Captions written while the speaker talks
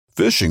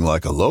Fishing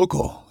like a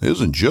local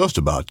isn't just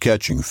about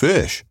catching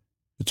fish.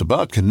 It's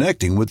about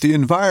connecting with the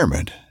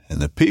environment and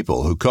the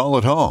people who call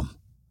it home.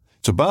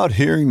 It's about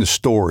hearing the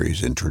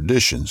stories and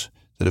traditions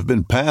that have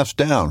been passed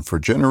down for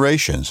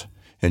generations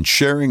and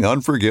sharing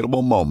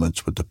unforgettable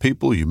moments with the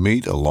people you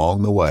meet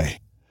along the way.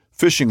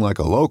 Fishing like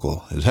a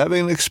local is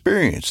having an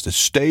experience that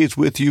stays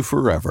with you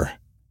forever.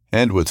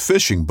 And with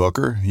Fishing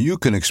Booker, you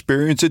can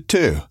experience it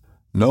too,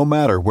 no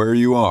matter where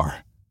you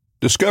are.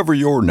 Discover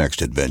your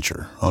next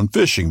adventure on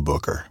Fishing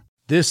Booker.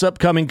 This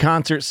upcoming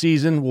concert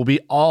season will be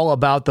all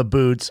about the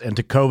boots, and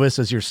Tecovas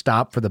is your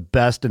stop for the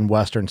best in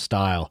Western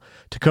style.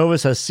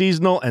 Tecovas has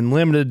seasonal and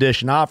limited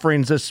edition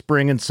offerings this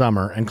spring and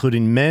summer,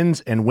 including men's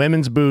and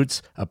women's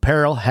boots,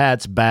 apparel,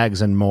 hats,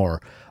 bags, and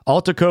more.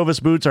 All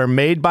Tecovas boots are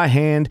made by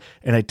hand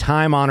in a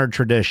time-honored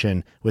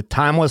tradition with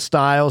timeless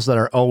styles that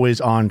are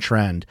always on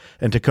trend.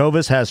 And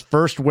Tecovas has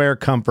first wear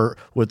comfort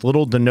with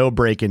little to no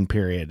break-in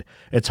period.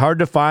 It's hard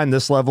to find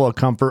this level of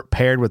comfort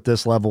paired with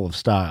this level of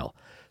style.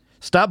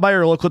 Stop by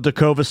your local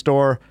Tecovas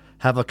store,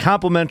 have a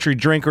complimentary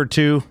drink or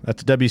two,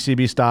 that's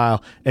WCB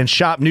style, and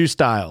shop new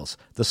styles.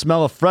 The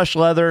smell of fresh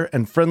leather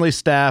and friendly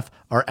staff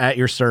are at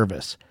your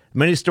service.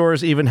 Many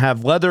stores even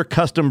have leather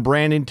custom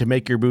branding to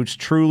make your boots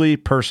truly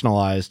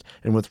personalized.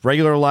 And with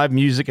regular live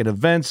music and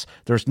events,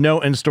 there's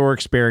no in-store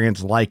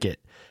experience like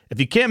it.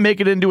 If you can't make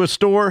it into a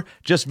store,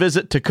 just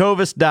visit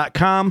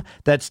tecovas.com.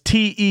 That's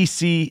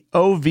TECOVAS.com.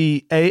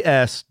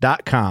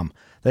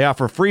 They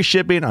offer free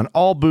shipping on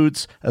all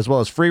boots, as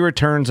well as free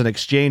returns and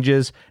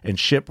exchanges, and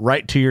ship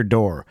right to your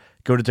door.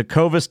 Go to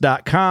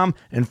tecovas.com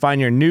and find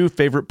your new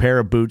favorite pair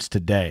of boots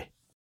today.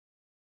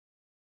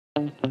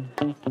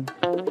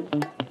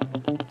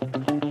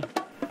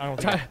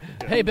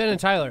 Hey, Ben and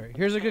Tyler,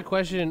 here's a good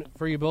question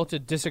for you both to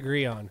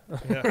disagree on.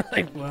 Yeah.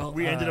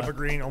 We ended up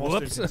agreeing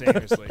almost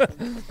instantaneously.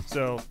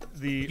 So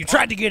you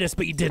tried to get us,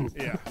 but you didn't.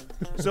 Yeah.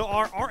 So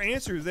our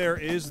answer there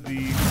is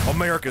the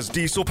America's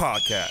Diesel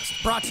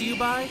Podcast. Brought to you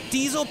by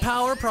Diesel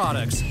Power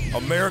Products.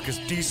 America's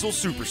Diesel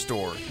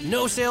Superstore.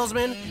 No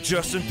salesman,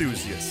 just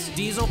enthusiasts.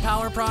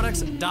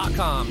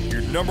 DieselPowerProducts.com.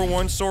 Your number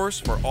one source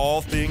for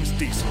all things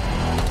diesel.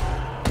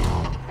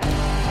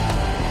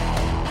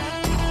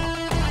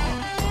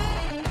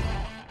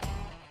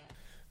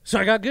 So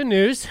I got good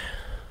news.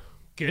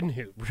 Good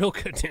news. Real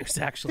good news,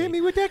 actually. Hit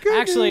me with that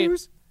good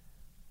news.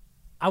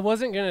 I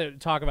wasn't going to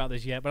talk about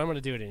this yet, but I'm going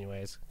to do it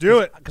anyways.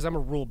 Do it. Because I'm a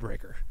rule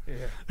breaker.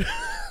 Yeah.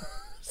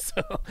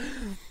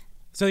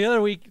 So the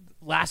other week,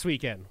 last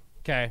weekend,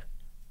 okay,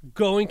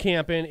 going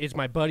camping. It's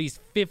my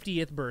buddy's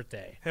 50th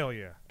birthday. Hell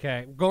yeah.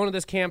 Okay, going to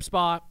this camp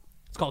spot.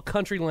 It's called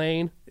Country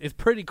Lane. It's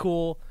pretty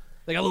cool.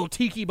 They got a little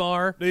tiki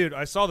bar. Dude,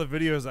 I saw the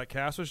videos that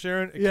Cass was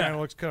sharing. It kind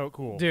of looks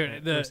cool.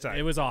 Dude,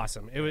 it was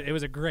awesome. It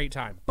was a great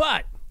time.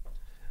 But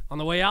on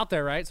the way out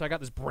there, right, so I got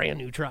this brand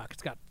new truck.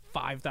 It's got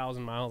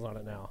 5,000 miles on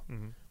it now,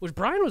 which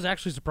Brian was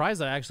actually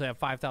surprised that I actually have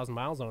 5,000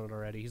 miles on it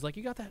already. He's like,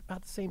 you got that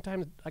about the same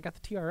time I got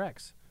the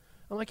TRX.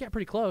 I'm like, yeah,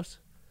 pretty close.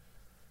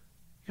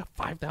 You got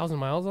 5,000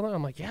 miles on it?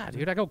 I'm like, yeah,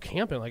 dude, I go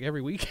camping like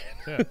every weekend.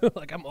 Yeah.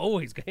 Like, I'm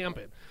always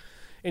camping.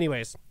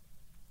 Anyways,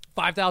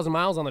 5,000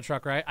 miles on the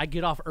truck, right? I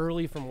get off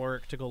early from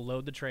work to go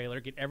load the trailer,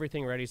 get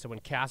everything ready, so when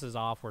Cass is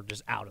off, we're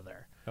just out of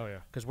there. Oh, yeah.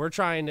 Because we're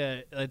trying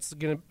to,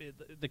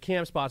 the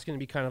camp spot's going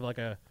to be kind of like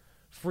a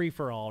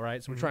free-for-all,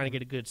 right? So we're trying to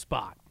get a good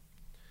spot.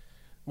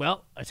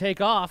 Well, I take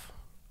off.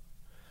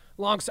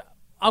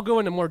 I'll go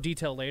into more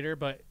detail later,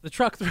 but the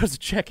truck throws a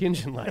check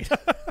engine light.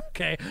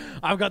 Okay?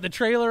 I've got the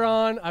trailer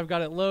on. I've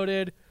got it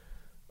loaded.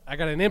 I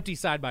got an empty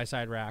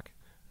side-by-side rack.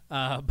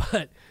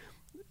 But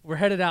we're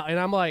headed out, and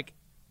I'm like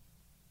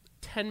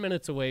 10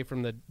 minutes away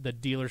from the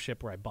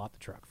dealership where I bought the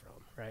truck from,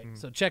 right?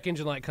 So check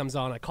engine light comes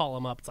on. I call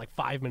them up. It's like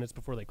 5 minutes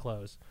before they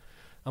close.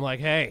 I'm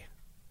like, hey,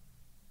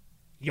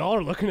 y'all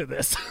are looking at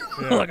this.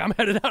 Yeah. Like, I'm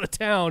headed out of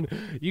town.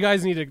 You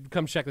guys need to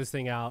come check this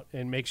thing out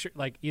and make sure,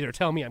 like, either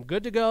tell me I'm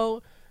good to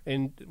go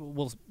and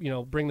we'll,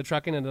 bring the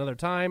truck in at another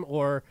time,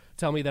 or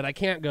tell me that I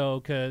can't go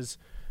because,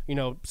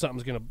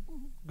 something's going to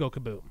go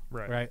kaboom.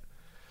 Right.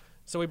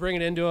 So we bring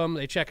it into them.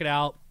 They check it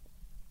out.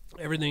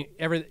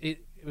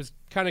 It was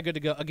kind of good to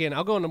go. Again,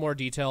 I'll go into more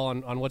detail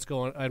on what's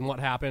going and what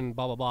happened,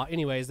 blah, blah, blah.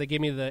 Anyways, they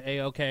give me the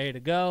A-OK to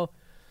go.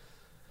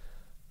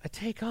 I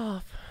take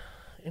off,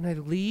 and I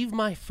leave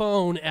my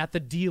phone at the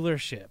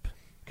dealership,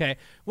 okay,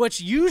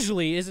 which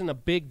usually isn't a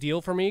big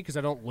deal for me because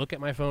I don't look at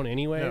my phone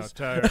anyways.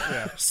 No, Tyler,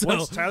 yeah. So,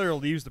 once Tyler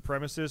leaves the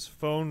premises,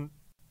 phone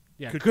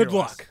good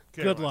luck.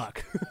 Good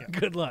luck.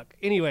 Good luck.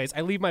 Anyways,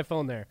 I leave my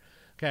phone there,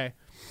 okay.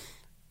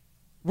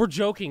 We're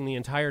joking the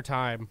entire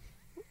time,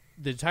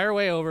 the entire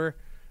way over.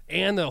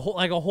 And the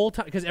whole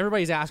time, because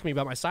everybody's asking me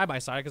about my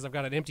side-by-side because I've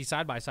got an empty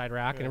side-by-side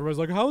rack, and everybody's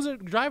like, how's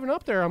it driving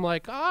up there? I'm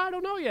like, I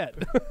don't know yet.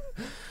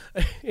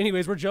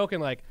 Anyways, we're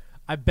joking, like,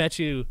 I bet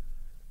you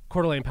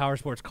Coeur d'Alene Power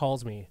Sports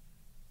calls me,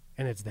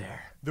 and it's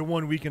there. The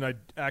one weekend I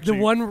actually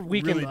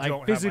really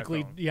don't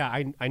physically, have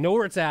my phone. I know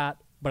where it's at,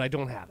 but I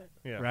don't have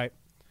it, right?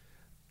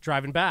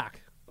 Driving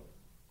back,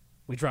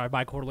 we drive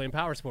by Coeur d'Alene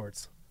Power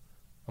Sports.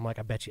 I'm like,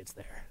 I bet you it's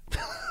there.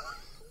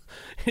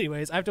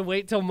 Anyways, I have to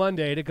wait till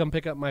Monday to come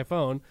pick up my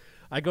phone.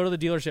 I go to the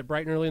dealership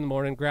bright and early in the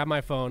morning, grab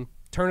my phone,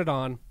 turn it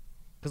on,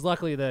 because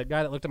luckily the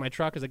guy that looked at my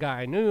truck is a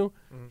guy I knew,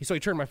 so he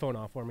turned my phone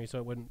off for me so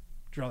it wouldn't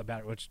draw the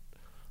battery, which,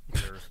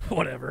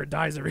 whatever, it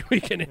dies every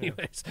weekend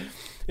anyways.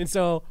 And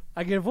so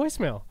I get a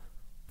voicemail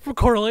from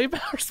Correlated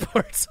Power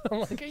Sports.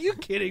 I'm like, are you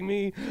kidding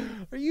me?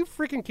 Are you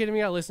freaking kidding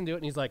me? I listened to it,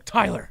 and he's like,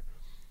 Tyler,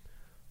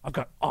 I've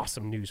got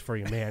awesome news for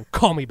you, man.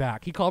 Call me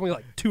back. He called me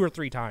like 2 or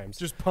 3 times.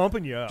 Just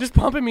pumping you up. Just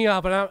pumping me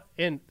up.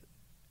 And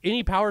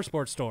any power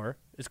sports store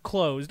is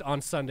closed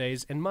on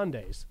Sundays and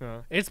Mondays.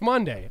 It's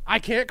Monday. I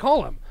can't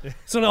call him.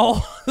 So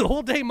the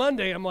whole day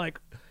Monday, I'm like,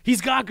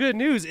 he's got good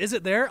news. Is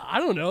it there? I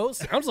don't know.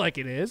 Sounds like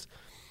it is.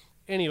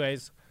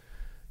 Anyways,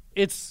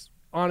 it's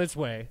on its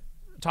way.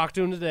 Talked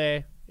to him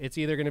today. It's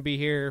either going to be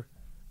here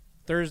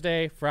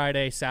Thursday,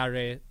 Friday,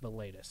 Saturday, the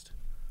latest.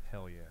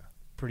 Hell yeah.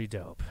 Pretty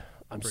dope.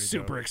 I'm Pretty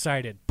super dope.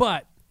 excited.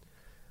 But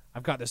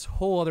I've got this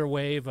whole other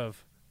wave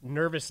of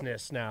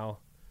nervousness now.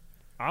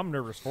 I'm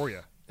nervous for you.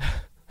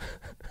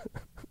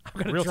 I'm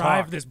going to Real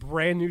drive talk. this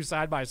brand new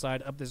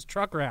side-by-side up this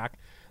truck rack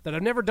that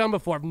I've never done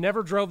before. I've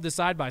never drove this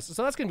side-by-side.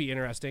 So that's going to be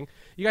interesting.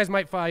 You guys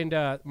might find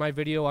my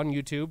video on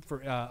YouTube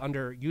for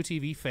under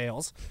UTV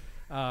fails.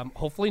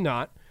 Hopefully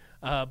not.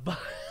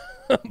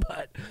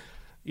 But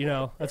you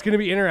know, that's going to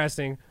be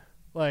interesting.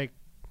 Like,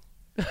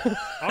 I'm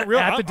At the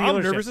I'm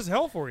dealership. nervous as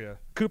hell for you.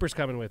 Cooper's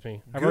coming with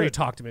me. I've already Good.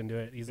 talked him into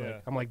it. He's Yeah.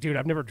 like, I'm like, dude,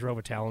 I've never drove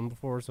a Talon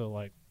before, so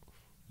like,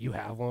 you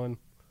have one.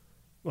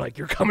 Like,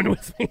 you're coming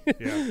with me.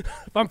 Yeah.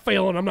 If I'm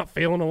failing, I'm not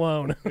failing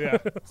alone. Yeah.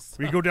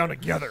 We go down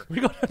together. we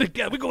go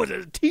together. We go as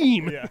a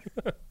team. Yeah.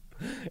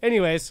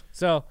 Anyways,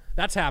 so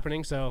that's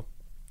happening. So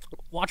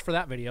watch for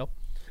that video.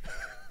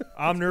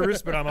 I'm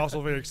nervous, but I'm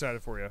also very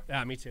excited for you.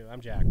 Yeah, me too.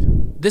 I'm jacked.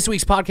 This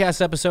week's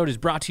podcast episode is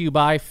brought to you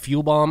by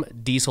Fuel Bomb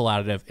Diesel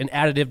Additive, an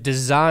additive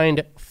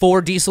designed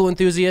for diesel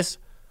enthusiasts,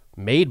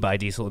 made by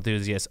diesel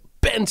enthusiasts.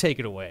 Ben, take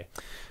it away.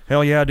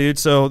 Hell yeah, dude.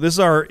 So this is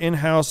our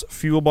in-house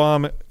Fuel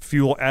Bomb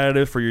fuel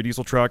additive for your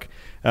diesel truck.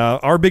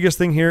 Our biggest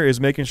thing here is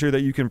making sure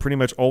that you can pretty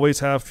much always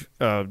have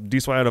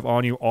diesel additive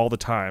on you all the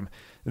time.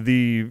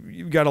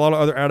 You've got a lot of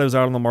other additives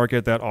out on the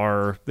market that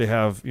they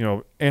have,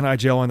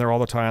 anti-gel in there all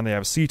the time. They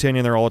have cetane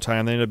in there all the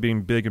time. They end up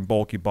being big and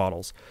bulky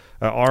bottles.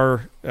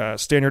 Our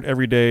standard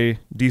everyday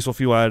diesel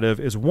fuel additive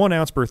is 1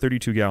 ounce per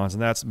 32 gallons,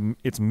 and that's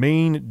its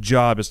main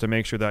job is to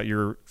make sure that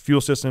your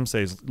fuel system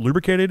stays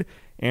lubricated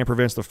and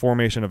prevents the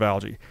formation of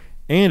algae.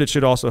 And it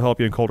should also help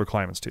you in colder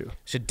climates too.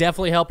 Should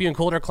definitely help you in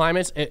colder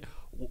climates.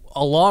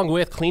 Along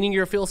with cleaning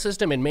your fuel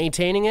system and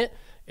maintaining it,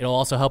 it'll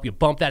also help you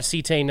bump that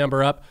cetane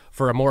number up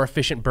for a more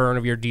efficient burn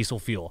of your diesel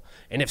fuel.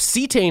 And if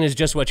cetane is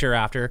just what you're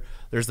after,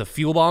 there's the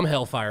Fuel Bomb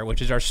Hellfire,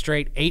 which is our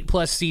straight 8+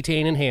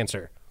 cetane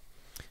enhancer.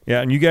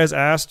 Yeah, and you guys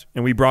asked,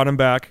 and we brought them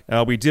back.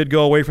 We did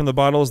go away from the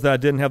bottles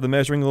that didn't have the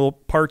measuring little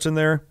parts in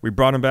there. We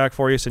brought them back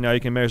for you, so now you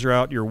can measure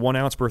out your 1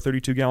 ounce per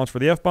 32 gallons for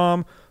the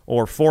F-Bomb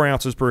or 4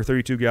 ounces per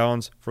 32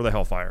 gallons for the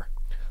Hellfire.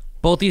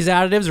 Both these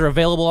additives are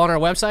available on our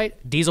website,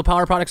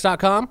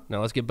 dieselpowerproducts.com.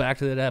 Now let's get back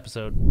to that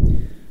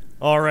episode.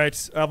 All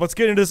right, let's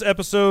get into this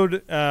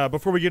episode.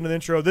 Before we get into the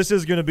intro, this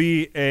is going to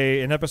be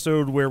an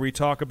episode where we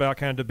talk about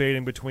kind of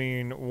debating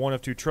between one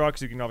of two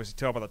trucks. You can obviously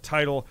tell by the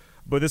title,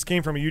 but this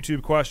came from a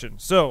YouTube question.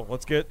 So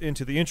let's get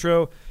into the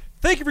intro.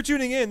 Thank you for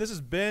tuning in. This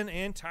is Ben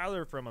and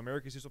Tyler from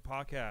America's Diesel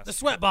Podcast. The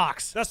Sweat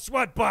Box. The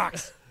Sweat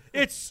Box.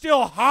 It's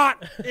still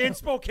hot in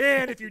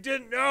Spokane, if you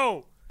didn't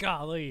know.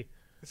 Golly.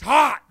 It's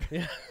hot.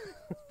 Yeah.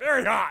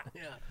 Very hot.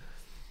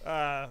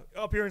 Yeah.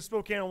 Up here in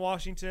Spokane,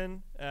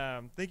 Washington.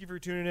 Thank you for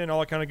tuning in, all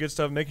that kind of good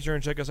stuff. Making sure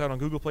and check us out on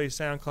Google Play,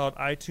 SoundCloud,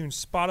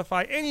 iTunes,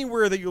 Spotify,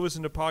 anywhere that you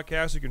listen to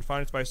podcasts. You can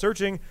find us by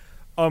searching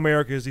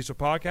America's Diesel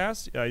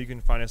Podcast. You can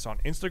find us on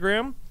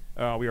Instagram.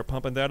 We are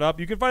pumping that up.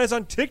 You can find us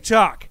on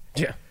TikTok.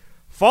 Yeah.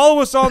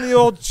 Follow us on the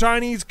old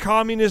Chinese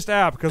communist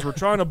app because we're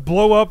trying to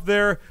blow up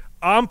there.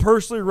 I'm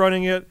personally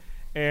running it.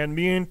 And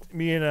me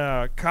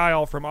and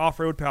Kyle from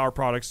Off-Road Power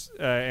Products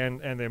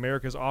and the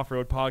America's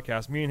Off-Road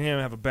Podcast, me and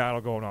him have a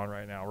battle going on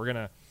right now. We're going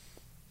to...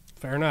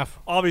 Fair enough.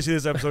 Obviously,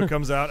 this episode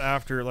comes out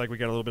after, we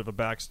got a little bit of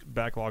a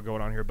backlog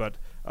going on here, but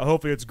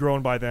hopefully it's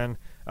grown by then.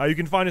 You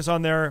can find us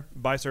on there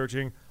by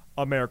searching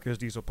America's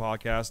Diesel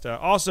Podcast.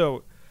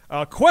 Also,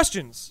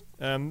 questions.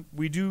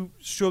 We do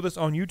show this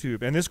on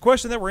YouTube, and this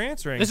question that we're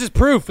answering... This is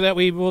proof that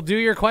we will do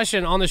your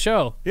question on the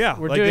show. Yeah.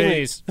 We're doing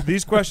these.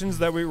 These questions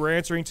that we were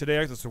answering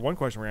today, that's the one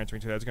question we're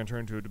answering today, it's going to turn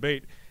into a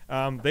debate,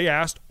 they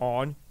asked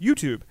on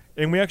YouTube.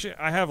 And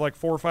I have 4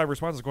 or 5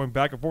 responses going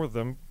back and forth with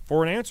them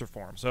for an answer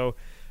form. So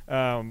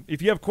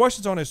if you have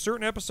questions on a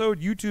certain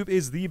episode, YouTube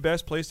is the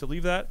best place to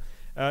leave that.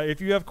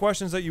 If you have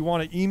questions that you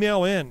want to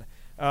email in,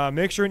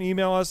 make sure and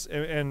email us.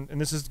 And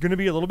this is going to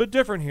be a little bit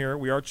different here.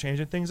 We are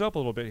changing things up a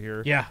little bit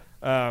here. Yeah.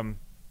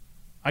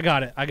 I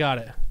got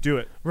it. Do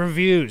it.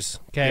 Reviews.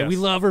 Okay. Yes. We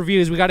love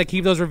reviews. We got to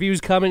keep those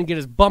reviews coming, get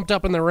us bumped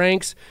up in the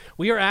ranks.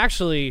 We were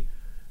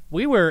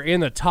in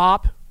the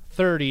top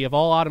 30 of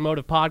all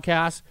automotive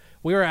podcasts.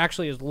 We were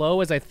actually as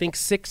low as I think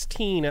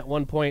 16 at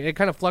one point. It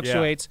kind of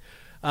fluctuates.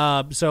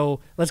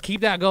 So let's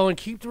keep that going.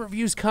 Keep the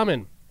reviews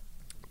coming.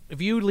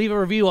 if you leave a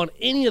review on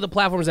any of the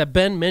platforms that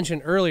Ben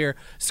mentioned earlier,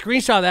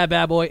 screenshot that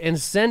bad boy and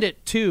send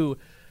it to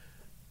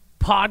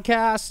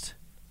podcast.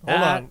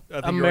 Hold on.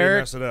 I think you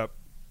already messed it up.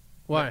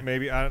 Why?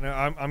 Maybe. I don't know.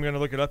 I'm going to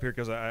look it up here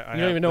because I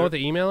You don't even know what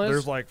the email is?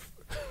 There's like,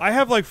 I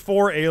have like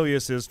 4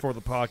 aliases for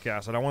the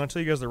podcast, and I want to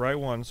tell you guys the right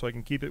one so I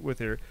can keep it with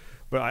here.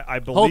 But I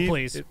believe. Hold,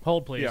 please.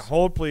 Hold, please. Yeah,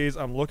 hold, please.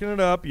 I'm looking it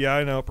up. Yeah,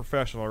 I know.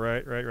 Professional.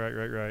 Right.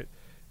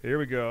 Here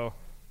we go.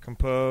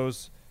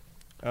 Compose.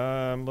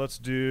 Let's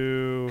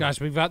do. Gosh,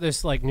 we've got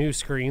this like new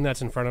screen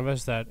that's in front of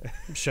us that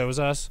shows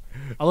us.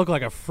 I look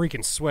like a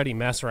freaking sweaty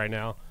mess right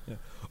now. Yeah.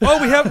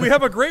 Oh, we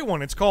have a great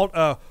one. It's called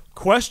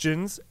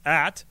Questions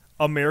at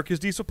America's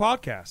Diesel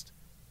Podcast.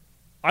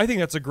 I think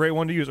that's a great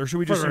one to use. Or should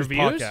we just use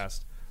reviews?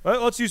 podcast?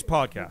 Let's use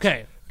podcast.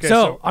 Okay.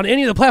 So on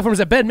any of the platforms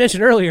that Ben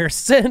mentioned earlier,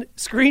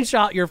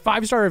 screenshot your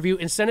 5-star review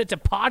and send it to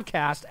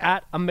podcast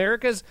at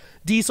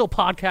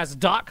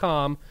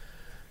americasdieselpodcast.com.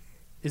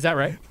 Is that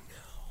right?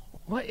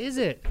 What is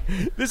it?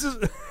 This is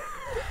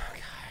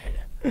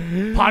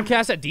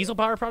podcast at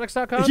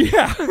dieselpowerproducts.com?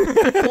 Yeah.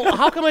 Well,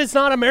 how come it's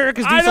not I don't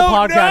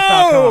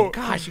americasdieselpodcast.com? know.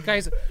 Gosh, you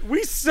guys,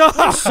 We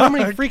suck. so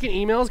many freaking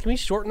emails. Can we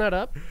shorten that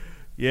up?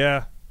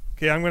 Yeah.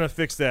 Okay, I'm going to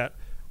fix that.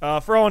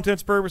 For all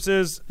intents and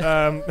purposes, you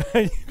can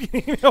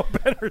email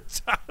Ben or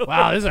Tyler.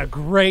 Wow, this is a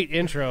great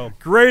intro.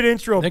 Great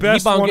intro. They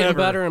Best keep on one getting ever.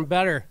 better and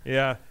better.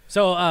 Yeah.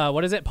 So,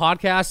 what is it?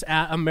 Podcast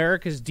at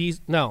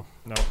No.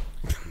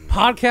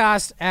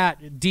 Podcast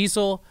at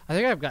Diesel. I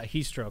think I've got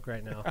heat stroke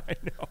right now. I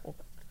know.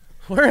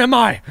 Where am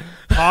I?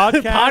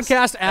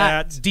 Podcast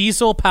at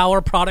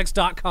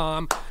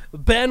dieselpowerproducts.com.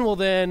 Ben will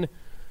then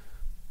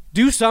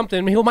do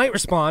something. He might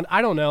respond.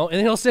 I don't know. And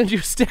then he'll send you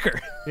a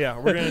sticker. Yeah,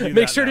 we're going to do that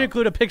Make sure to now.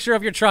 include a picture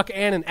of your truck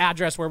and an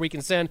address where we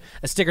can send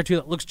a sticker to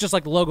that looks just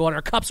like the logo on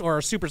our cups or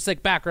our super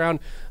sick background.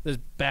 This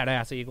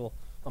badass eagle.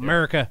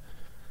 America.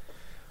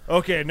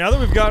 Okay, now that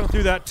we've gotten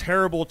through that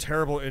terrible,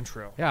 terrible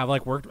intro, Yeah, I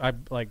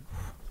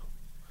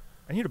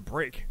need a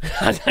break.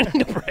 I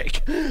need a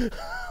break.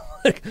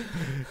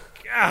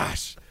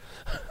 Gosh.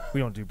 We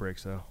don't do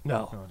breaks, though.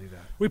 No. We don't do that.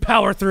 We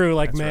power through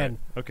like That's men.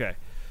 right. Okay.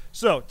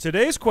 So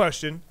today's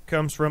question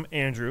comes from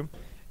Andrew,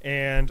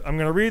 and I'm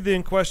going to read the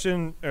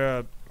question.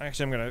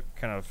 Actually, I'm going to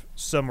kind of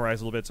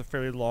summarize a little bit. It's a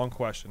fairly long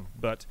question,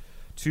 but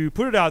to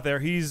put it out there,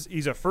 he's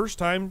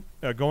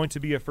a going to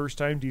be a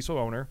first-time diesel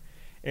owner,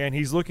 and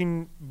he's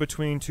looking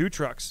between 2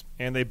 trucks,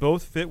 and they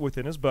both fit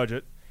within his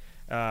budget.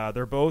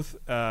 They're both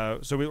so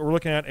we're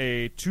looking at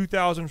a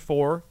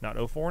 2004,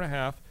 not 04 and a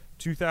half,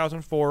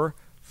 2004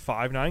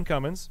 5.9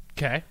 Cummins,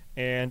 Okay.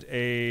 and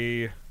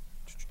a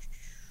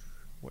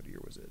what year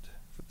was it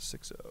for the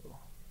 6.0?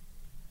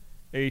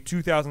 A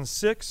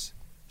 2006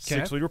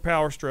 6-liter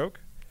Power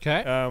Stroke.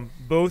 Okay.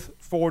 Both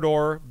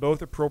 4-door,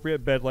 both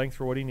appropriate bed length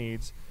for what he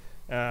needs.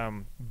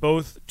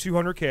 Both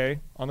 200K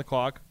on the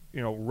clock,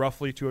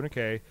 roughly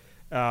 200K.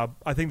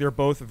 I think they're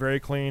both very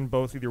clean,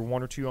 both either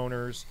 1 or 2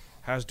 owners,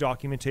 has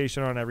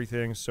documentation on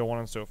everything, so on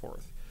and so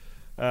forth.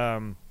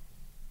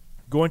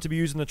 Going to be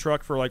using the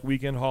truck for like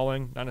weekend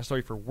hauling, not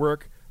necessarily for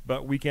work,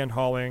 but weekend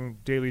hauling,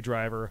 daily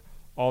driver,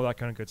 all that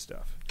kind of good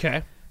stuff.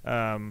 Okay.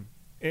 And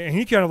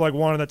he kind of like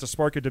wanted that to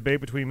spark a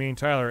debate between me and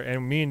Tyler,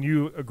 and me and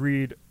you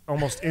agreed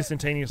almost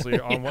instantaneously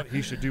on what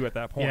he should do at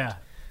that point. Yeah.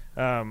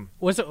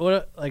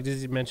 What like? Did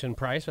he mention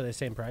price? Are they the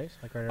same price?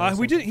 Like right around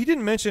the same- He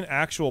didn't mention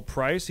actual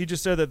price. He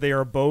just said that they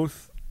are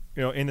both,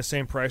 in the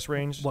same price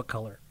range. What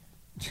color?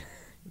 He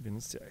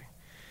didn't say.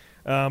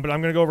 But I'm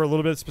going to go over a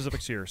little bit of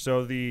specifics here.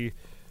 So the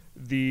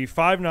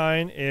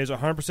 5.9 is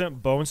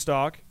 100% bone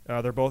stock.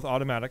 They're both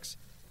automatics.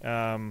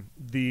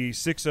 The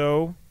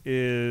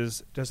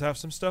 6.0 does have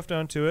some stuff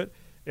done to it.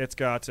 It's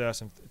got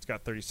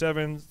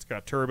 37s. It's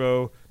got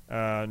turbo,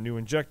 new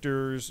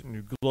injectors,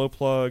 new glow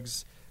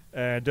plugs.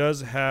 It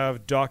does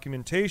have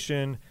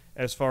documentation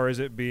as far as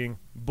it being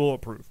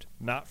bulletproofed.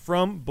 Not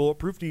from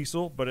Bulletproof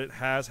Diesel, but it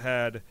has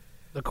had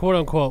The quote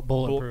unquote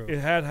bulletproof. it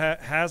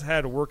has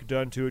had work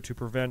done to it to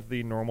prevent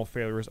the normal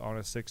failures on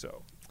a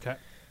 6.0. Okay.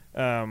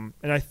 And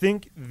I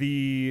think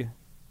the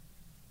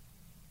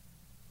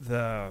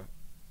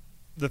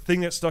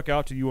thing that stuck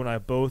out to you and I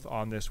both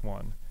on this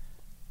one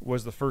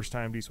was the first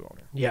time diesel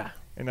owner. Yeah.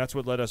 And that's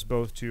what led us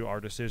both to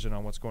our decision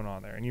on what's going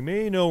on there. And you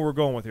may know where we're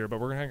going with here, but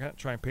we're going to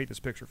try and paint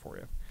this picture for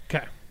you.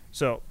 Okay.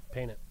 So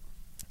Paint it.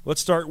 let's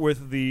start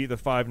with the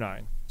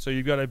 5.9. So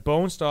you've got a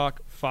bone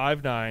stock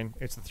 5.9.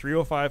 It's the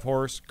 305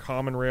 horse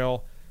common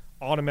rail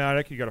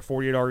automatic. You got a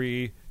 48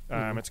 RE.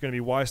 It's going to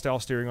be Y-style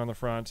steering on the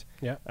front.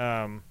 Yeah.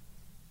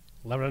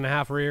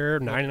 11.5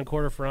 rear,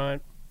 9.25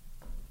 front.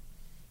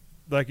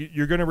 Like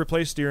you're going to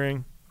replace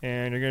steering,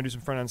 and you're going to do some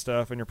front end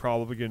stuff, and you're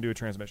probably going to do a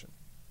transmission.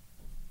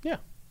 Yeah.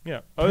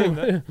 Yeah. Other than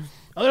that,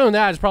 Other than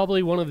that, it's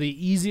probably one of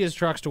the easiest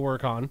trucks to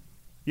work on.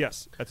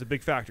 yes, that's a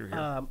big factor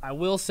here. I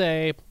will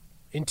say,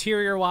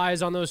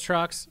 interior-wise on those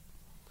trucks,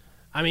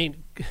 I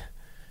mean,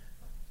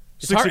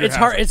 it's hard.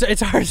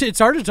 It's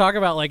hard to talk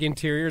about like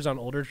interiors on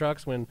older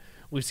trucks when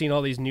we've seen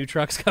all these new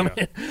trucks come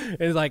in.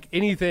 It's like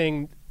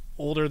anything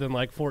older than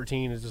like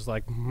 14 is just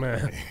like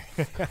meh,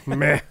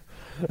 meh.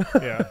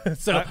 Yeah.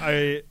 So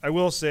I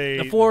will say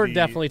the Ford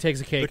definitely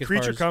takes a cake. The as far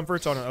creature as,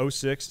 comforts on an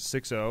 06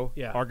 6.0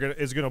 Yeah.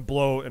 is going to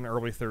blow an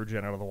early third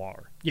gen out of the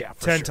water. Yeah,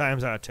 for 10 sure.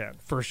 times out of 10.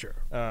 for sure.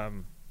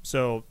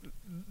 So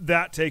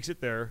that takes it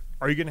there.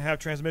 Are you going to have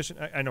transmission?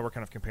 I know we're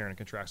kind of comparing and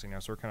contrasting now,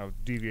 so we're kind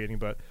of deviating,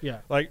 but Yeah.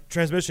 like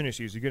transmission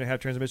issues. You're going to have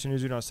transmission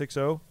issues on a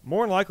 6.0?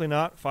 More than likely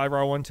not.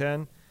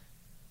 5R110,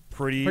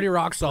 pretty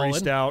rock solid. pretty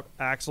stout.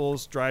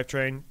 Axles,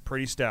 drivetrain,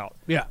 pretty stout.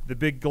 Yeah. The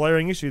big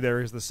glaring issue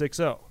there is the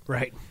 6.0.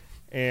 Right.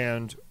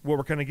 And what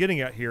we're kind of getting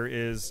at here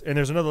is, and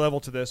there's another level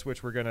to this,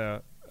 which we're going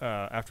to,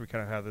 after we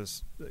kind of have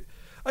this,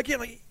 again,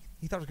 like,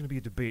 he thought it was going to be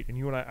a debate, and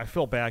you and I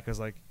felt bad because,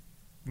 like,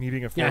 me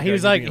being a Ford Yeah, guy, he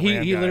was you like, being a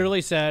Ram he guy,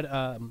 literally said,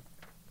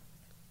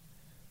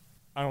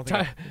 I don't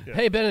think.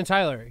 "Hey Ben and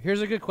Tyler,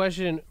 here's a good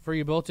question for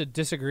you both to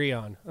disagree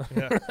on."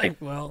 Yeah. Like,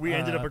 well, We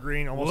ended up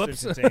agreeing almost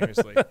whoops.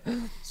 instantaneously.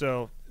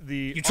 So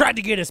the You tried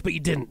to get us, but you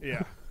didn't.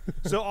 yeah.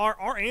 So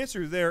our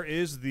answer there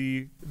is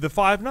the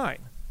 5.9,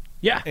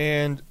 Yeah.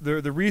 and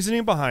the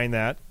reasoning behind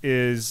that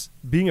is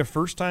being a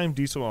first time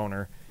diesel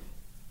owner,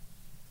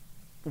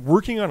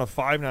 working on a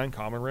 5.9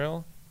 common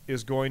rail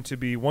is going to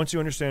be, once you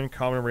understand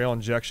common rail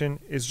injection,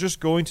 is just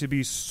going to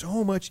be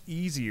so much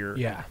easier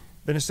Yeah.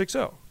 than a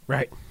 6.0.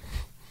 Right.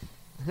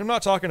 I'm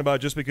not talking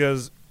about just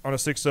because on a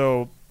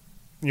 6.0,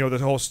 the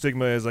whole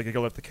stigma is like you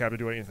can let the cab to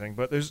do anything,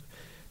 but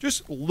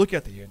just look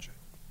at the engine.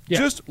 Yeah.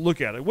 Just look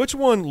at it. Which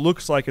one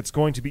looks like it's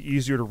going to be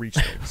easier to reach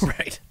things?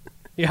 Right.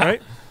 Yeah.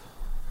 Right?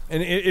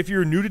 And if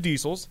you're new to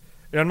diesels,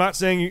 and I'm not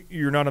saying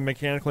you're not a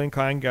mechanically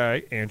inclined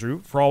guy,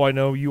 Andrew. For all I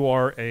know, you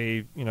are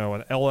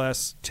an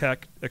LS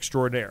tech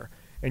extraordinaire,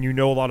 and you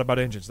know a lot about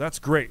engines. That's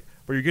great.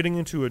 But you're getting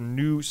into a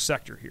new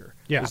sector here.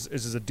 Yeah. This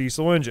is a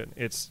diesel engine.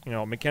 It's,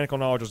 mechanical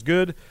knowledge is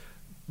good.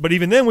 But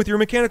even then, with your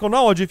mechanical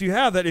knowledge, if you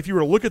have that, if you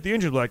were to look at the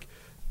engine like,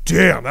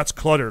 damn, that's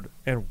cluttered,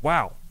 and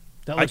wow,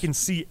 That I looks- can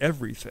see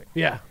everything.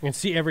 Yeah. You can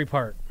see every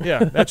part. Yeah,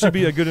 that should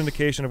be a good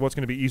indication of what's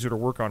going to be easier to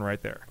work on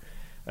right there.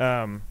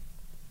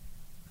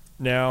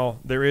 Now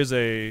there is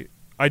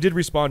I did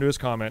respond to his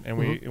comment,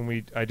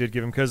 and I did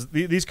give him, because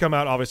these come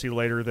out obviously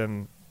later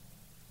than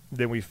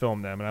we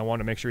filmed them, and I wanted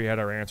to make sure he had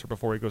our answer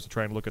before he goes to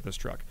try and look at this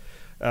truck.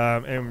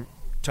 And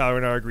Tyler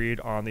and I agreed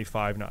on the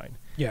 5.9.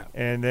 Yeah.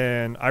 And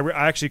then I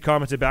actually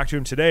commented back to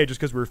him today, just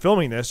because we were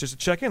filming this, just to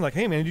check in, like,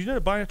 hey man, did you end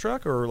up buying a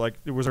truck, or like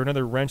was there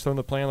another wrench thrown in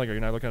the plan, like are you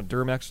not looking at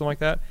Duramax or something like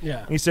that? Yeah.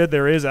 And he said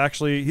there is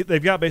actually,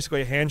 they've got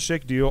basically a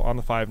handshake deal on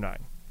the 5.9.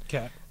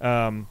 Okay.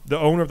 The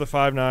owner of the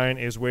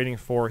 5.9 is waiting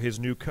for his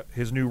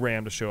new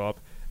Ram to show up,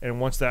 and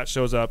once that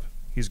shows up,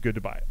 he's good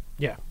to buy it.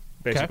 Yeah.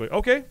 Basically,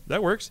 okay,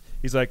 that works.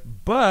 He's like,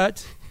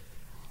 but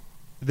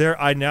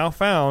I now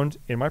found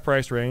in my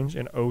price range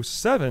an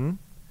 07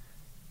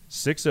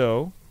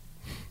 6.0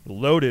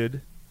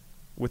 loaded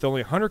with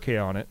only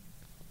 100K on it,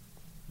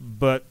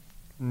 but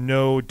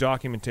no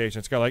documentation.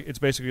 It's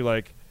basically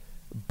like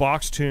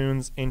box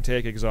tunes,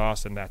 intake,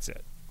 exhaust, and that's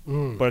it.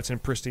 But it's in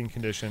pristine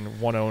condition,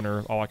 one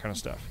owner, all that kind of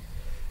stuff.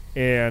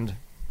 And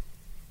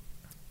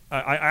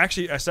I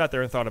sat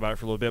there and thought about it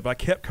for a little bit, but I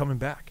kept coming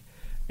back.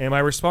 And my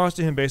response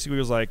to him basically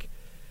was like,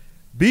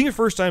 being a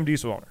first-time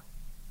diesel owner,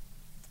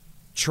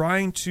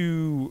 I'm going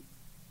to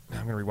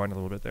rewind a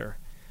little bit there.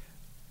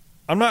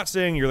 I'm not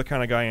saying you're the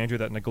kind of guy, Andrew,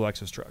 that neglects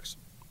his trucks,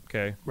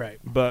 okay? Right.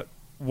 But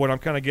what I'm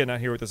kind of getting at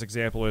here with this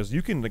example is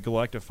you can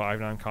neglect a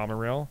 5.9 common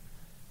rail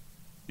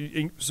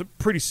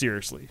pretty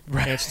seriously,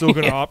 Right. and it's still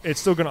going to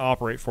it's still going to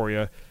operate for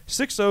you.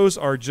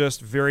 6.0s are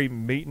just very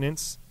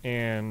maintenance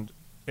and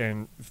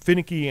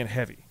finicky and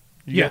heavy.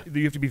 You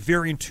have to be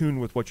very in tune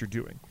with what you're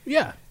doing.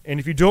 Yeah. And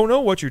if you don't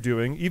know what you're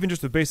doing, even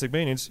just the basic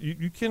maintenance,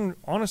 you can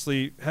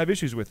honestly have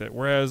issues with it.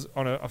 Whereas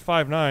on a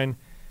 5.9,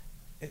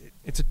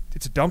 it's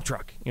a dump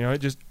truck.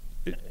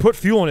 Put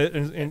fuel in it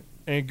and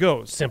it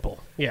goes. Simple.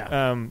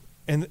 Yeah.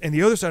 And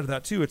the other side of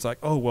that too, it's like,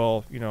 oh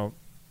well,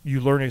 you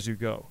learn as you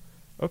go.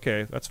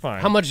 Okay, that's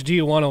fine. How much do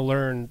you want to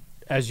learn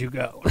as you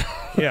go?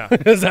 Yeah,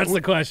 Because that's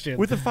the question.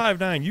 with the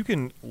 5.9, you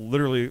can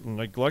literally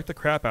neglect the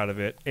crap out of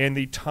it, and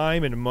the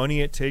time and money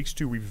it takes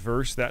to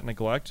reverse that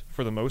neglect,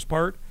 for the most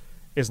part,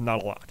 is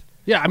not a lot.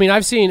 Yeah, I mean,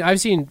 I've seen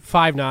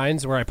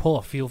 5.9s where I pull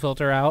a fuel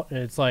filter out and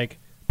it's like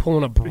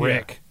pulling a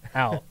brick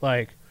out.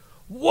 Like,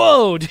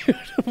 whoa, dude,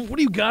 what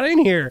do you got in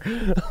here?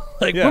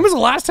 Like, Yeah. when was the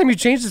last time you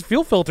changed this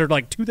fuel filter?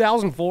 Like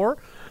 2004?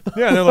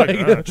 Yeah, and they're like,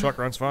 the truck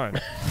runs fine.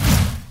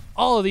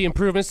 All of the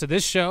improvements to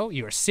this show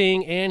you are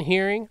seeing and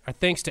hearing are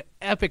thanks to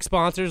epic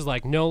sponsors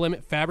like No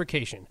Limit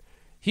Fabrication.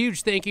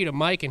 Huge thank you to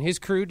Mike and his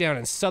crew down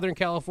in Southern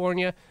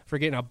California for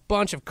getting a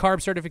bunch of carb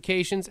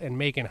certifications and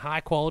making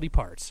high-quality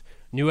parts.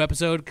 New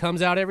episode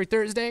comes out every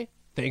Thursday.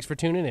 Thanks for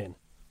tuning in.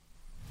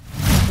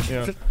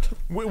 Yeah.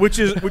 Which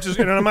is,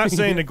 and I'm not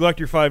saying neglect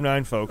your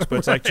 5.9, folks, but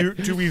it's like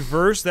to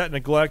reverse that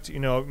neglect.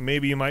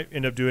 Maybe you might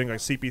end up doing like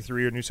CP3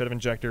 or a new set of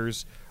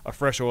injectors, a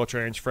fresh oil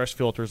change, fresh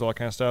filters, all that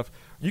kind of stuff.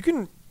 You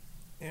can,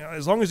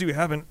 as long as you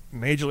haven't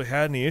majorly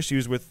had any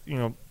issues with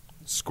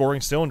scoring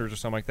cylinders or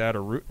something like that,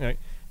 or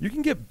you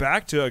can get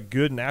back to a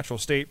good natural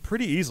state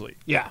pretty easily.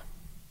 Yeah.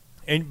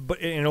 And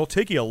it'll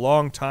take you a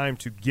long time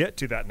to get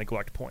to that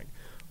neglect point.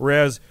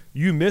 Whereas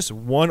you miss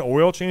one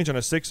oil change on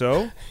a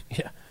 6.0,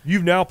 Yeah.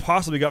 you've now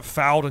possibly got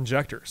fouled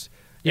injectors.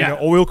 Yeah.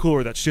 Oil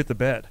cooler that shit the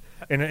bed.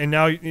 And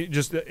now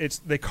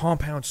they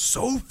compound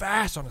so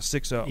fast on a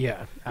 6.0.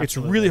 Yeah, It's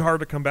absolutely. really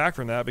hard to come back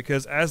from that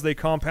because as they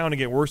compound and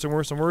get worse and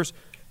worse and worse,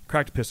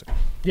 cracked piston.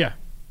 Yeah.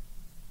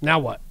 Now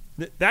what?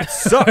 That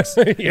sucks.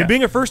 Yeah. And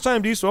being a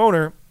first-time diesel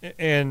owner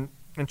and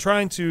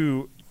trying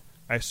to,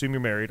 I assume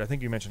you're married. I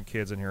think you mentioned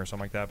kids in here or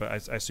something like that, but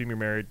I assume you're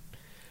married.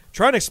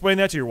 Trying to explain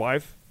that to your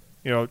wife,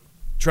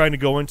 trying to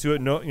go into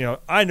it. No,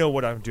 I know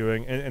what I'm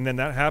doing, and then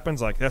that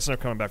happens. Like that's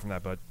never coming back from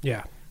that, bud.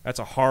 Yeah. That's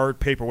a hard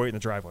paperweight in the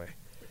driveway.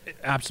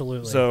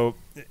 Absolutely. So,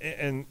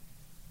 and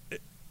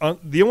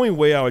the only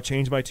way I would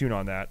change my tune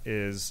on that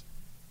is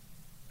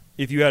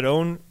if you had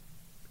owned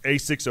a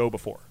 6.0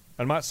 before.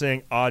 I'm not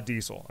saying a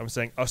diesel. I'm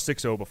saying a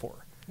 6.0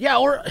 before. Yeah,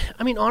 or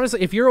I mean,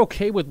 honestly, if you're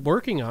okay with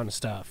working on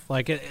stuff,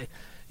 like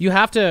you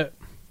have to.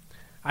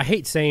 I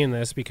hate saying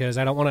this because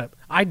I don't want to.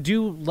 I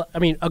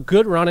mean, a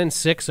good run-in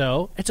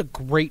 6.0, it's a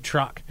great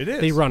truck. It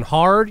is. They run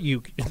hard.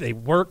 They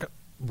work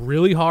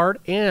really hard,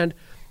 and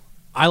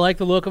I like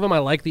the look of them. I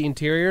like the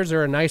interiors.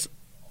 They're a nice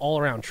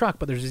all-around truck.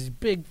 But there's these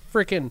big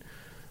freaking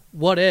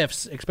what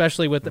ifs,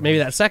 especially with maybe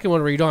that second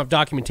one where you don't have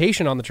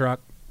documentation on the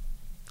truck.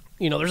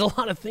 There's a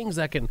lot of things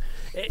that can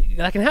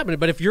happen.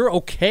 But if you're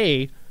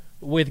okay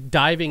with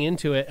diving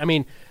into it, I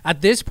mean,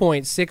 at this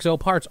point, 6.0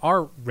 parts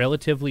are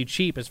relatively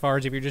cheap as far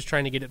as if you're just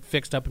trying to get it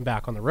fixed up and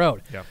back on the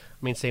road. Yeah. I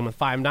mean, same with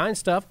 5.9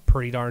 stuff,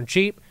 pretty darn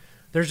cheap.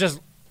 There's just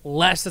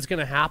less that's going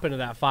to happen to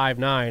that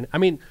 5.9. I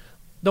mean,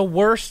 the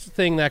worst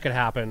thing that could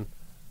happen,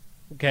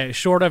 okay,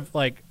 short of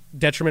like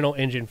detrimental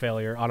engine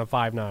failure on a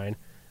 5.9,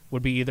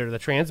 would be either the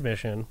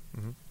transmission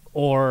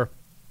or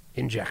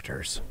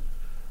injectors.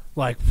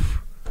 Like,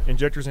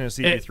 Injectors in a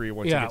CP3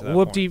 once you get to that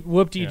point.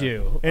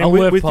 whoop-de-doo. And A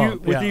with lift you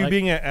pump. Yeah,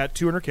 being at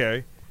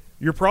 200K,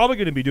 you're probably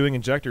going to be doing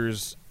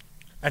injectors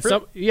at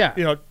some,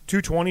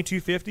 220,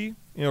 250,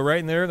 right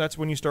in there. That's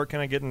when you start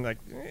kind of getting like,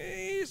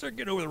 you start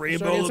getting over the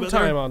rainbow So a get little some bit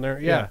time there. on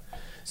there. Yeah.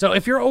 So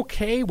if you're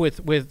okay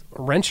with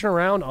wrenching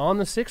around on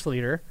the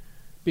 6-liter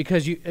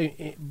because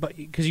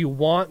you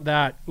want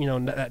that,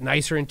 that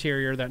nicer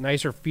interior, that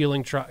nicer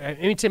feeling truck. I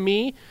mean, to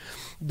me,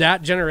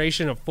 that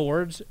generation of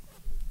Fords,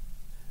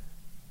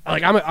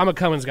 like I'm a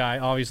Cummins guy.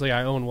 Obviously,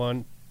 I own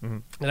one,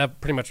 and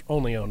I've pretty much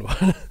only owned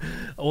one,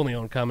 only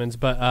owned Cummins.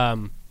 But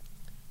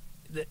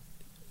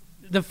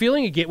the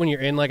feeling you get when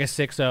you're in like a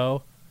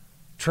 6.0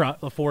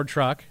 truck, a Ford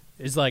truck,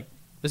 is like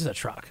this is a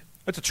truck.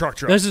 It's a truck.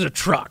 This is a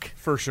truck.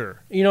 For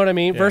sure. You know what I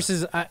mean? Yeah.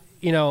 Versus, I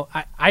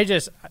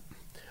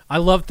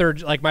love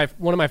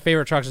one of my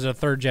favorite trucks is a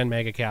 3rd gen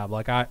mega cab.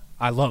 Like I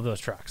love those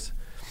trucks.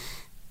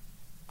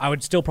 I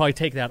would still probably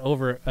take that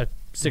over a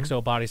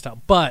 6.0 body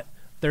style, but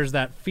there's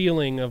that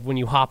feeling of when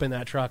you hop in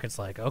that truck, it's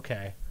like,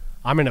 okay,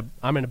 I'm in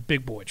a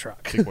big boy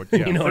truck. Big boy,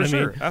 yeah, you know for what I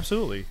sure. mean?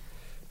 Absolutely.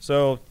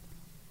 So,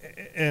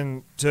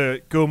 and to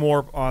go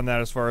more on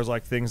that as far as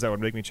like things that would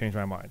make me change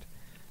my mind.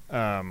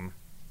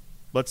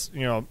 Let's,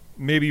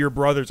 maybe your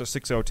brother's a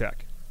 6.0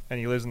 tech and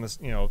he lives in this,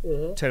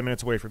 10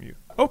 minutes away from you.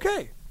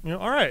 Okay.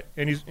 All right.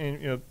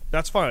 And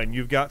that's fine.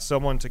 You've got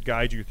someone to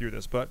guide you through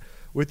this. But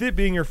with it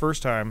being your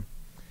first time,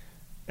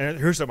 and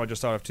here's something I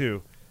just thought of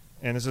too,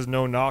 and this is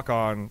no knock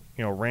on,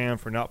 Ram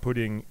for not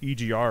putting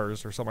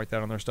EGRs or something like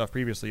that on their stuff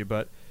previously,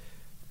 but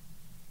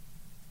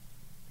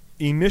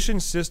emission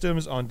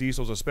systems on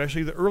diesels,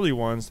 especially the early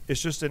ones,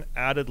 it's just an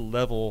added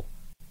level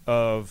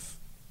of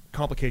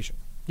complication.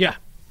 Yeah.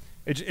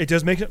 It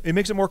does makes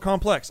it more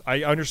complex.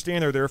 I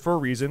understand they're there for a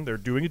reason. They're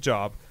doing a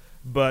job,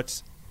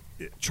 but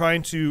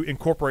trying to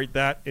incorporate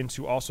that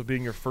into also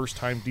being your first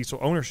time diesel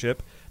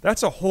ownership,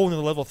 that's a whole other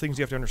level of things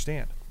you have to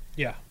understand.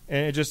 Yeah.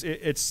 And it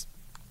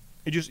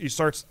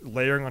starts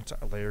layering on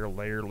layer.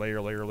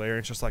 And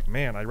it's just like,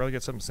 man, I'd rather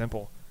get something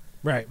simple.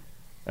 Right.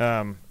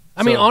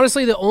 I I mean,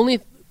 honestly, the only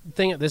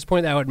thing at this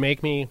point that would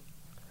make me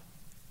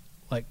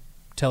like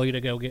tell you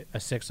to go get a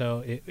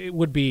 6.0, it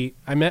would be.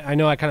 I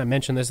know I kind of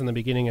mentioned this in the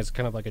beginning as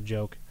kind of like a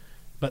joke,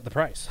 but the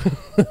price.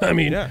 I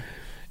mean,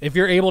 if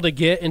you're able to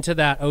get into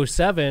that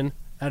 07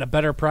 at a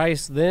better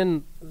price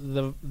than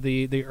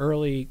the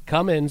early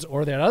Cummins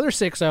or that other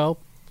 6.0,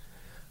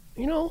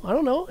 I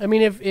don't know. I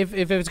mean, if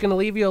it's going to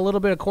leave you a little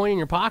bit of coin in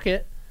your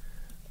pocket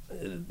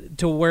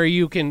to where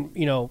you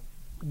can,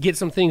 get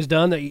some things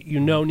done that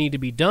need to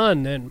be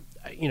done, then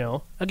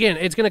again,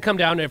 it's going to come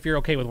down to if you're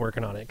okay with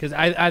working on it, because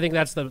I think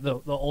that's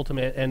the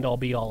ultimate end all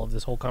be all of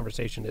this whole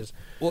conversation is.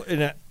 Well,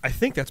 and I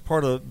think that's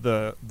part of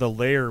the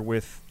layer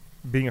with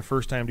being a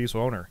first time diesel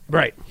owner.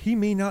 Right. He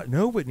may not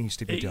know what needs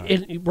to be done.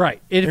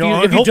 Right. If you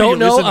hopefully don't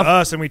know, listen to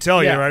us and we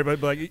tell you, right?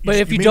 But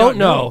if you don't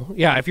know,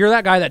 if you're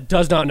that guy that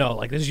does not know,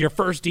 like this is your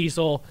first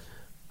diesel,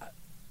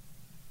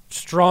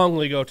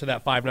 strongly go to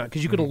that 5.9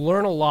 because you can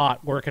learn a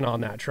lot working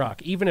on that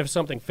truck. Even if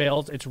something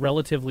fails, it's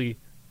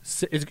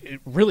it's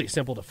really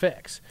simple to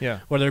fix. Yeah.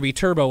 Whether it be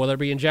turbo, whether it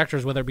be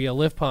injectors, whether it be a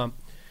lift pump,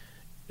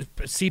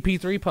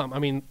 CP3 pump. I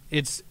mean,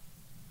 it's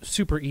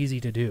super easy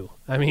to do.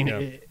 I mean,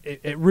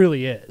 it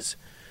really is.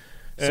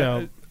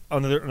 So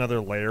another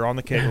layer on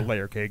the cake, or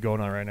layer cake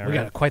going on right now. We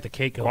right? got quite the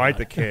cake going Quite on.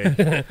 the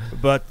cake.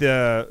 But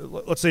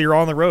let's say you're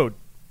on the road.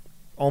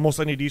 Almost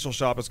any diesel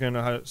shop is going to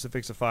know how to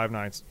fix a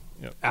 5.9.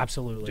 You know,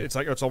 Absolutely. it's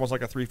almost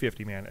like a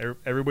 350, man.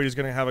 Everybody's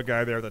going to have a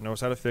guy there that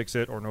knows how to fix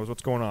it or knows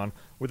what's going on.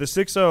 With a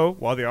 6.0,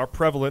 while they are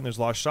prevalent, and there's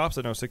a lot of shops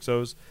that know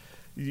 6.0s,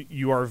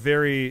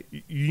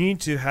 you need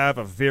to have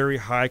a very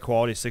high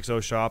quality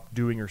 6.0 shop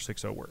doing your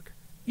 6.0 work.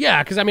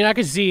 Yeah, because I mean, I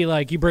could see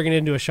like you bring it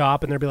into a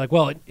shop and they'd be like,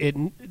 "Well, it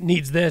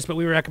needs this, but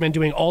we recommend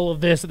doing all of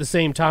this at the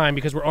same time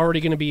because we're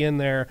already going to be in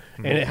there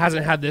and it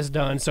hasn't had this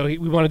done. So we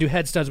want to do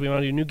head studs, we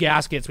want to do new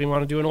gaskets, we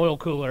want to do an oil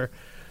cooler.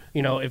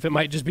 You know, if it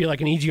might just be like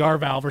an EGR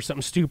valve or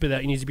something stupid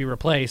that needs to be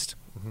replaced,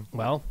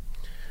 well,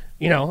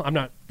 you know, I'm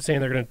not saying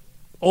they're going to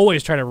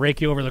always try to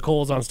rake you over the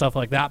coals on stuff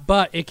like that,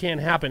 but it can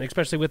happen,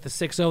 especially with the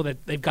 6.0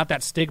 that they've got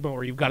that stigma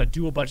where you've got to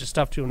do a bunch of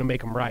stuff to them to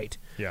make them right.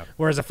 Yeah.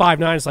 Whereas a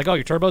 5.9, it's like, oh,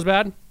 your turbo's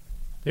bad?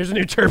 Here's a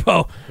new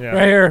turbo Yeah.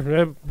 right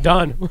here.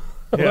 Done.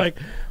 Yeah. Like,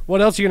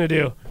 what else are you going to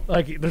do?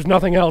 Like, there's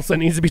nothing else that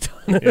needs to be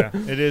done. Yeah,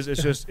 it is.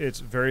 It's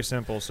very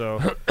simple.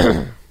 So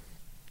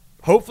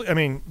hopefully, I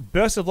mean,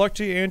 best of luck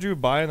to you, Andrew,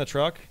 buying the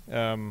truck.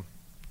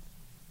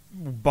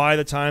 By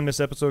the time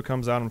this episode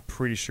comes out, I'm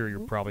pretty sure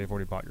you'll probably have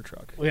already bought your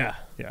truck. Yeah.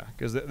 Yeah,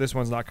 because this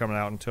one's not coming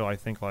out until I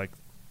think like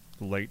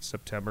late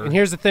September. And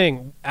here's the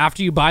thing.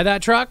 After you buy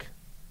that truck,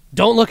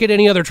 don't look at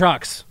any other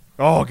trucks.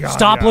 Oh, God.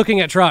 Stop yeah. looking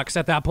at trucks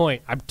at that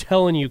point. I'm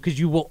telling you, because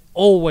you will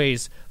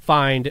always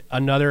find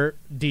another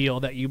deal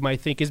that you might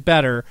think is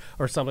better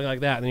or something like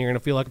that. And then you're going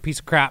to feel like a piece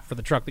of crap for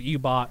the truck that you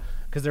bought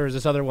because there was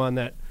this other one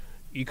that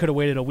you could have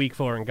waited a week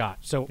for and got.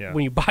 So Yeah.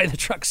 when you buy the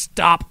truck,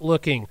 stop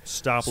looking.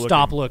 Stop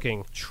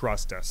looking.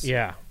 Trust us.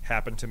 Yeah.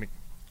 Happened to me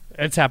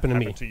It's happened to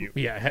me. Happened to you.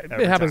 Yeah,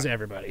 Every it happens time. to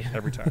everybody.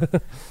 every time.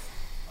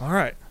 All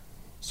right.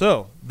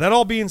 So that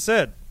all being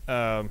said,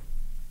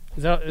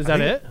 Is that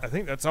it? I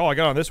think that's all I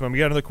got on this one. We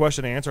got another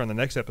question to answer on the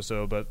next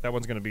episode, but that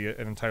one's going to be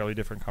an entirely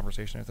different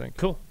conversation, I think.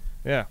 Cool.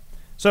 Yeah.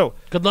 So,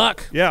 Good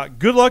luck. yeah,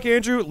 good luck,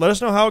 Andrew. Let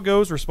us know how it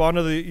goes. Respond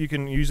to you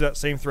can use that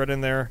same thread in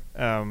there.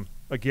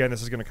 Again,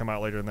 this is going to come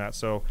out later than that.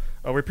 So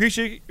we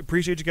appreciate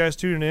you guys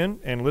tuning in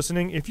and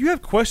listening. If you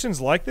have questions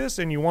like this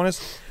and you want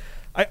us,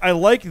 I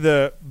like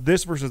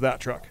this versus that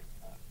truck.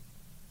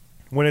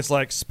 When it's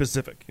like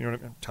specific, you know,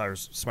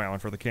 Tyler's smiling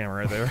for the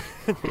camera right there.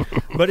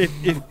 But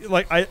if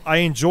like I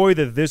enjoy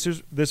this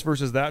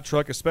versus that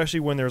truck,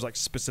 especially when there's like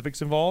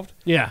specifics involved,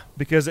 Yeah.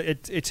 because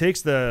it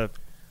takes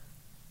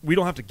we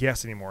don't have to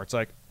guess anymore. It's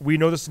like we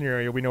know the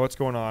scenario, we know what's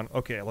going on.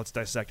 Okay, let's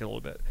dissect it a little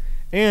bit.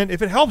 And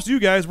if it helps you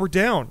guys, we're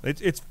down.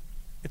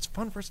 It's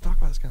fun for us to talk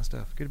about this kind of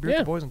stuff. Get a beer with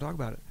Yeah. the boys and talk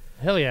about it.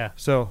 Hell yeah.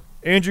 So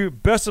Andrew,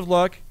 best of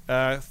luck.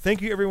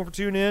 Thank you everyone for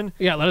tuning in.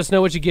 Yeah, let us know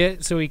what you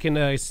get so we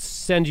can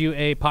send you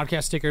a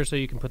podcast sticker so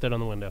you can put that on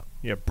the window.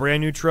 Yeah,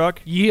 brand new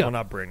truck. Yeah. Well,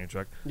 not brand new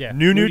truck. Yeah.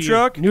 New to you.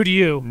 truck. New to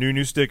you.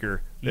 New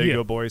sticker. There you Yeah.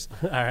 go, boys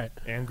All right.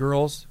 and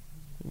girls.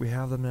 We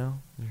have them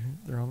now.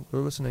 They're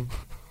listening.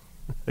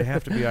 They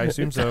have to be. I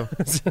assume so.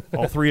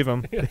 All three of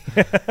them.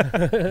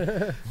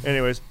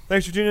 Anyways,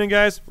 thanks for tuning in,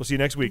 guys. We'll see you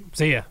next week.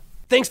 See ya.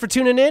 Thanks for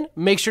tuning in.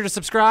 Make sure to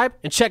subscribe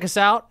and check us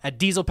out at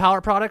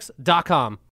dieselpowerproducts.com.